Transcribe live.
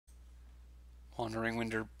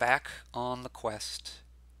WanderingWinder back on the quest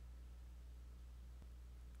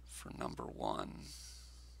for number 1.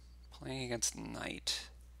 Playing against Knight.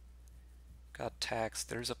 Got taxed.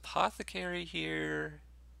 There's Apothecary here.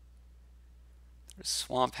 There's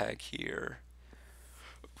Swamp Hag here.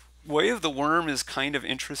 Way of the Worm is kind of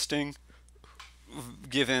interesting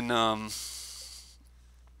given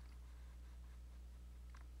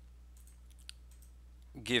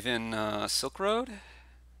Silk Road,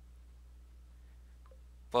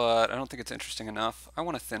 but I don't think it's interesting enough. I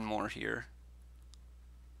want to thin more here.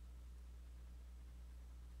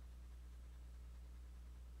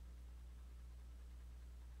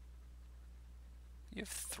 You have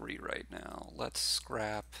 3 right now. Let's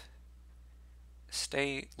scrap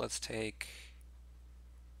estate. Let's take...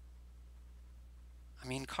 I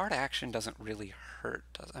mean, card action doesn't really hurt,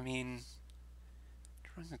 does... I mean,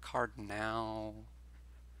 drawing a card now...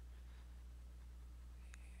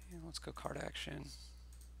 Yeah, let's go card action.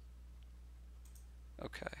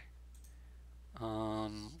 Okay.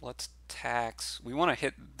 Let's tax... We want to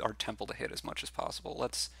hit our temple to hit as much as possible.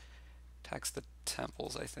 Let's tax the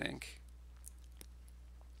temples, I think.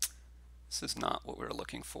 This is not what we were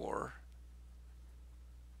looking for.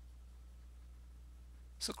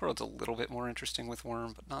 Silk Road's a little bit more interesting with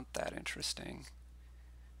Worm, but not that interesting.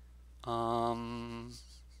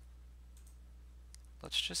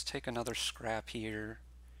 Let's just take another scrap here.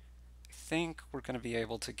 I think we're going to be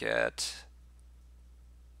able to get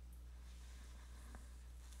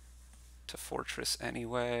to Fortress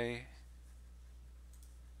anyway.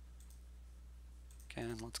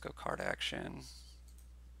 Again, let's go card action.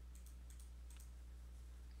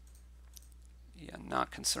 Yeah, not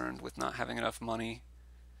concerned with not having enough money.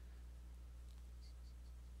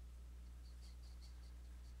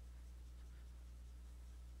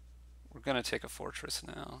 We're going to take a fortress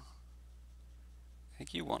now. I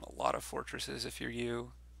think you want a lot of fortresses if you're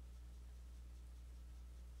you.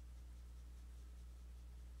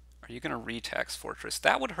 Are you going to retax fortress?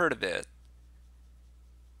 That would hurt a bit,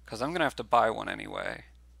 because I'm going to have to buy one anyway.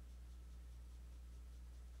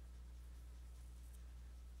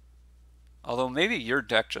 Although maybe your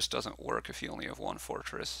deck just doesn't work if you only have 1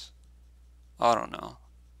 fortress. I don't know.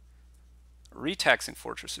 Retaxing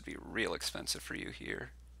fortress would be real expensive for you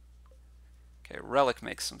here. Okay, relic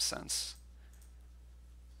makes some sense.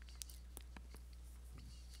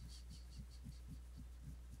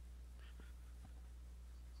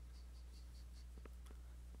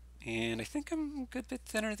 And I think I'm a good bit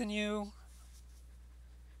thinner than you.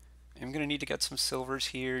 I'm going to need to get some silvers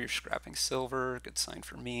here. You're scrapping silver. Good sign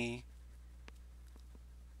for me.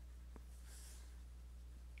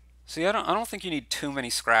 See, I don't think you need too many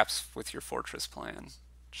scraps with your fortress plan.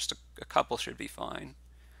 Just a couple should be fine.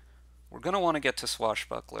 We're going to want to get to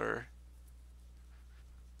Swashbuckler.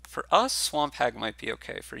 For us, Swamp Hag might be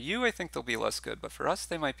okay. For you, I think they'll be less good, but for us,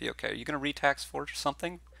 they might be okay. Are you going to retax Fortress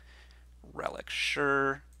something? Relic,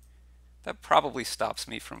 sure. That probably stops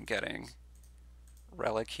me from getting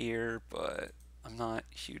Relic here, but I'm not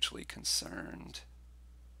hugely concerned.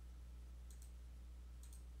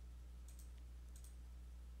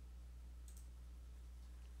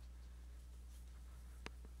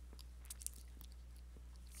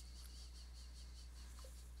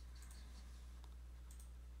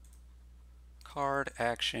 Card,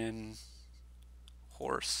 action,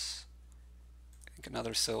 horse. I think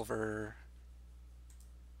another silver.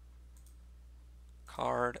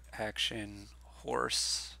 Card, action,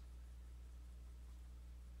 horse,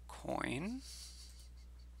 coin.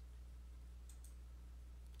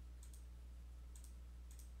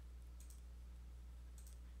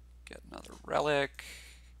 Get another relic.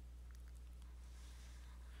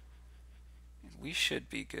 And we should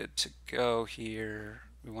be good to go here.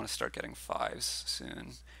 We want to start getting 5s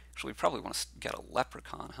soon. Actually, we probably want to get a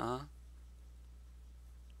leprechaun, huh?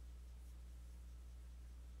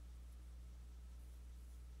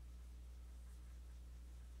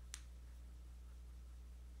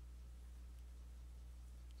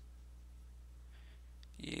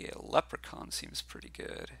 Yeah, leprechaun seems pretty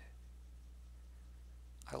good.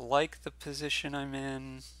 I like the position I'm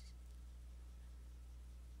in.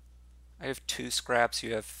 I have 2 scraps,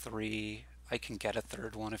 you have 3. I can get a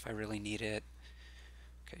 3rd one if I really need it.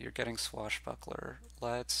 Okay, you're getting Swashbuckler.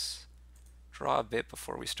 Let's draw a bit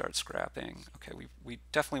before we start scrapping. Okay, we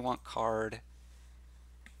definitely want card.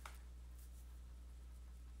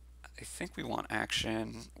 I think we want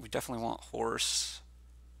action. We definitely want horse.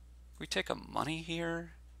 We take a money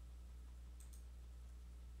here.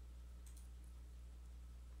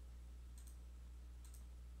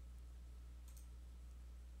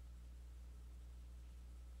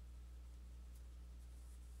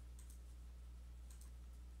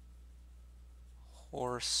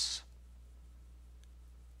 horse,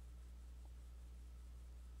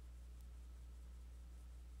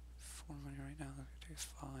 four money right now. Do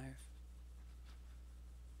 5.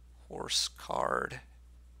 Horse card,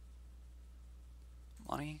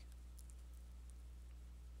 money.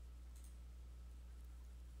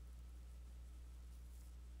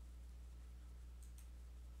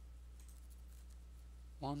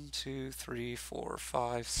 One, two, three, four,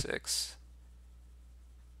 five, 6.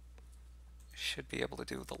 Should be able to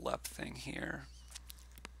do the lep thing here.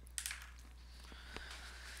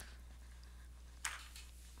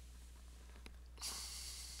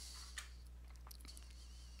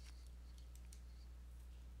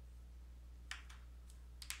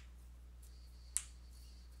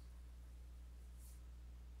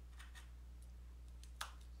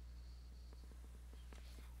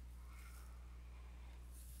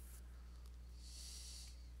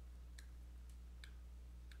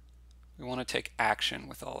 We want to take action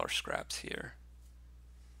with all our scraps here.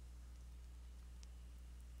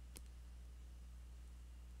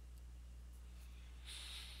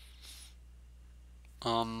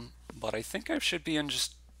 But I think I should be in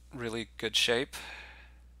just really good shape.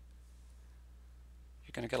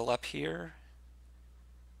 You're going to get a lep here.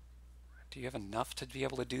 Do you have enough to be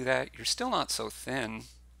able to do that? You're still not so thin.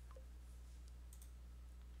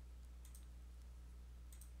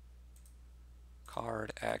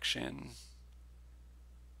 Card, action,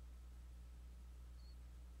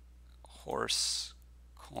 horse,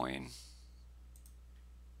 coin.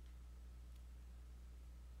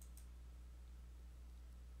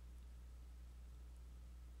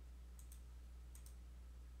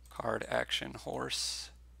 Card, action, horse.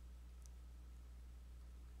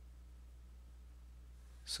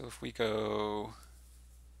 So if we go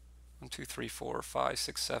 1, 2, 3, 4, 5,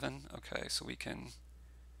 6, 7, okay, so we can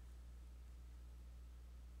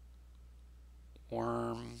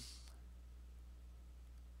worm,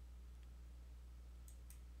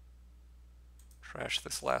 trash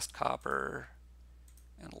this last copper,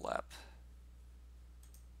 and lep.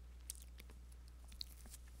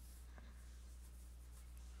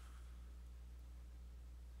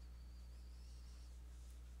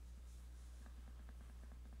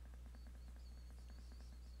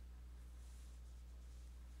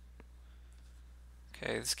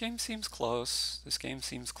 Okay, this game seems close. This game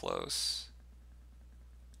seems close.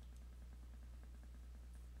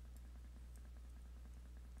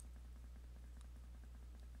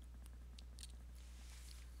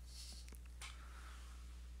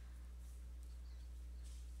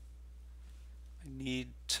 I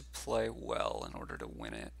need to play well in order to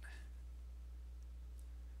win it.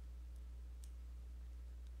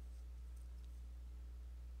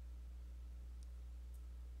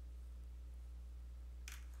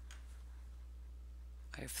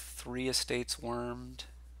 I have 3 estates wormed.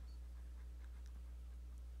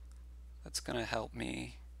 That's going to help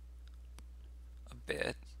me a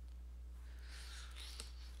bit.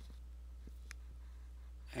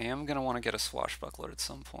 I am going to want to get a swashbuckler at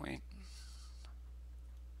some point.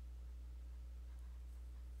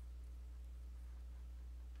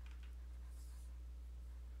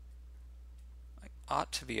 I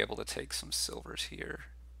ought to be able to take some silvers here.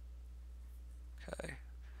 Okay.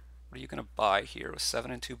 What are you going to buy here with 7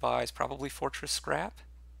 and 2 buys? Probably fortress scrap.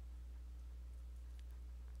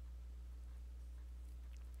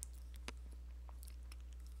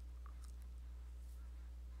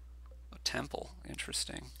 A temple,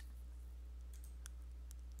 interesting.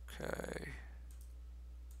 Okay.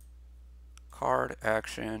 Card,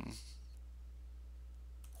 action,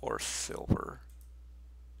 horse, silver.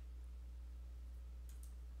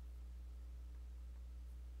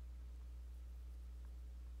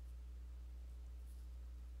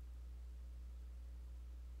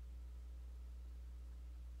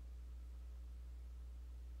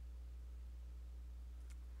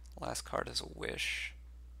 Last card is a wish.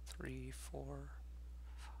 3, 4,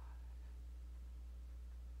 5.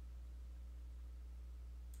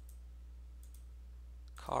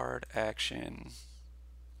 Card, action.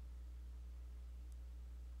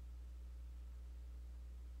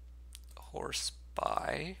 Horse,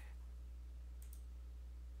 buy.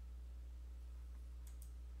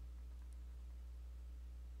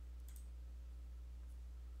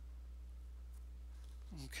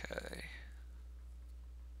 Okay.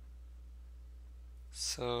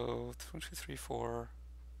 So 1, 2, 3, 4.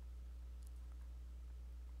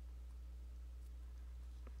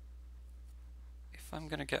 If I'm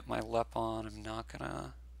gonna get my lep on, I'm not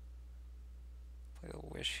gonna play the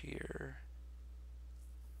wish here.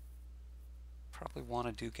 Probably want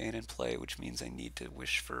to do gain and play, which means I need to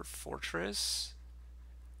wish for fortress.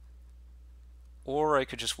 Or I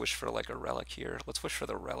could just wish for like a relic here. Let's wish for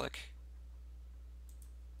the relic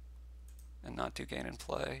and not do gain and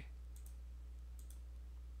play.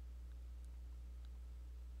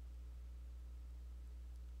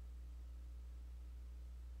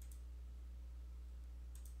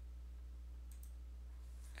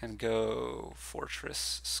 And go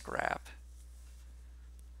fortress scrap.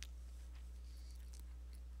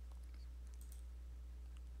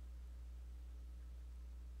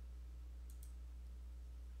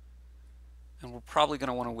 And we're probably going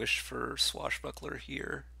to want to wish for swashbuckler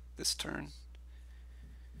here this turn.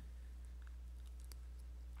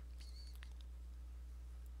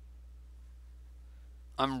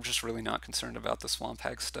 I'm just really not concerned about the swamp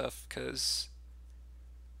hag stuff because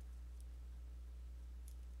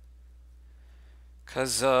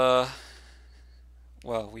well,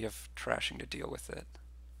 we have trashing to deal with it.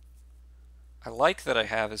 I like that I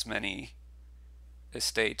have as many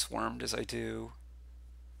estates wormed as I do.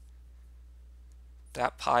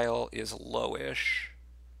 That pile is lowish.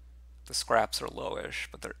 The scraps are lowish,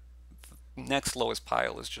 but the next lowest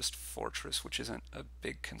pile is just fortress, which isn't a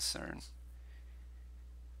big concern.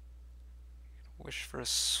 Wish for a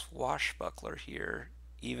swashbuckler here,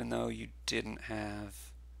 even though you didn't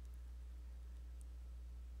have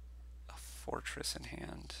a fortress in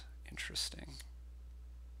hand. Interesting.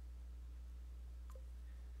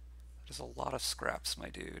 That is a lot of scraps, my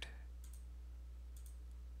dude.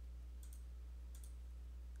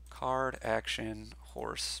 Card, action,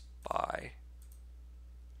 horse, buy.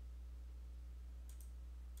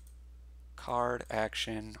 Card,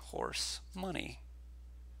 action, horse, money.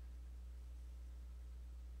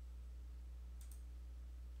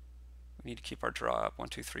 We need to keep our draw up. 1,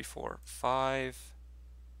 2, 3, 4, 5.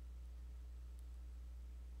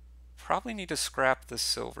 Probably need to scrap the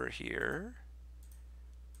silver here.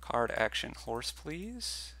 Card, action, horse,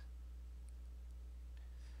 please.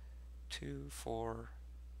 2, 4,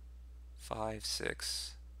 5,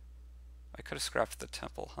 6. I could have scrapped the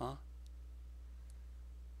temple, huh?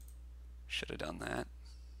 Should have done that.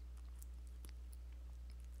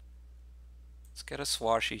 Let's get a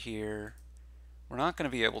swashy here. We're not going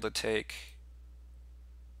to be able to take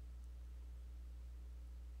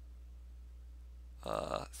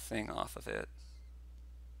a thing off of it.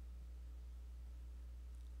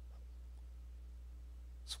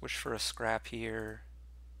 Let's wish for a scrap here.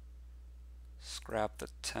 Scrap the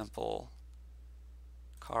temple.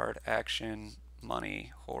 Card, action,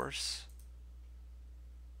 money, horse.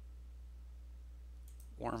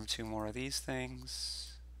 Worm 2 more of these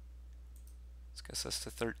things. This gets us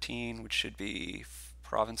to 13, which should be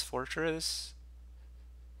province fortress.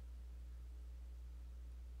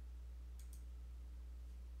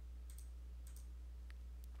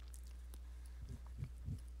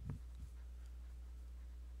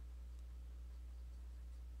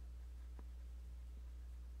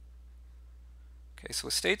 Okay, so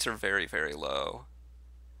estates are very, very low.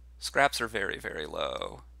 Scraps are very, very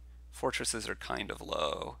low. Fortresses are kind of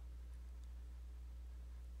low.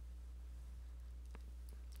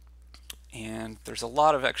 And there's a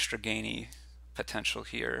lot of extra gainy potential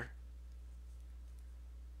here.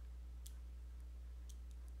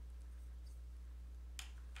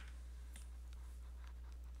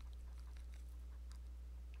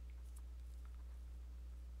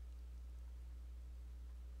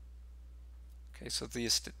 Okay, so the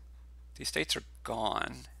estates are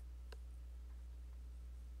gone.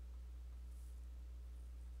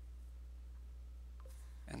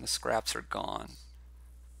 And the scraps are gone.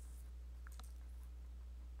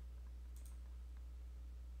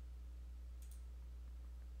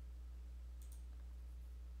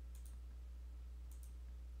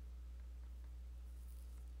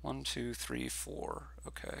 One, two, three, four.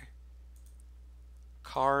 Okay.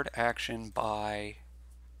 Card, action, buy,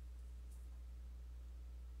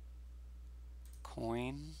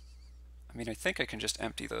 coin. I mean, I think I can just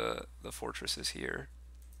empty the fortresses here.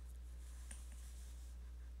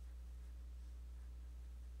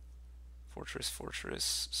 Fortress,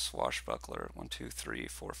 fortress, swashbuckler. 1, 2, 3,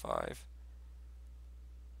 4, 5.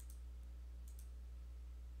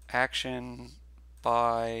 Action,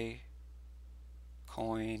 buy,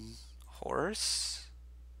 coin, horse.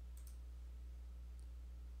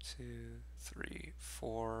 2, 3,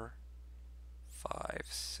 4, 5,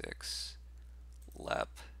 6. Lep.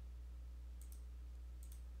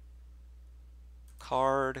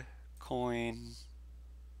 Card, coin,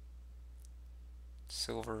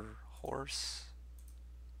 silver, horse.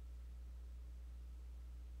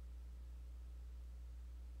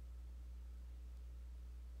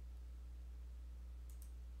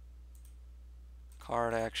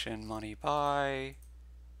 Card, action, money, buy.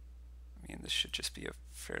 I mean, this should just be a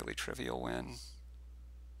fairly trivial win.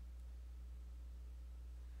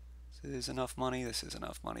 This is enough money, this is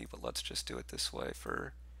enough money, but let's just do it this way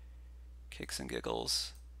for kicks and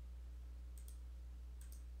giggles.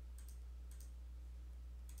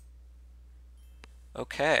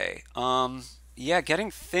 Okay, yeah, getting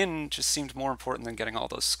thin just seemed more important than getting all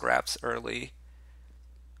those scraps early.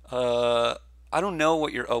 I don't know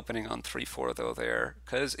what you're opening on 3-4 though there,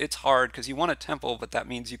 because it's hard, because you want a temple, but that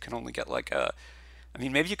means you can only get like a, I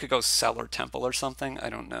mean, maybe you could go cellar temple or something, I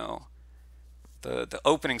don't know. The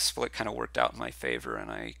opening split kind of worked out in my favor, and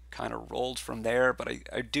I kind of rolled from there, but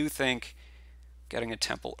I do think getting a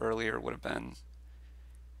temple earlier would have been,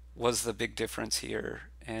 was the big difference here,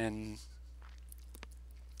 and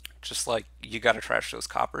just like, you gotta trash those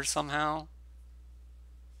coppers somehow.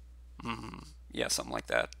 Yeah, something like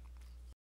that.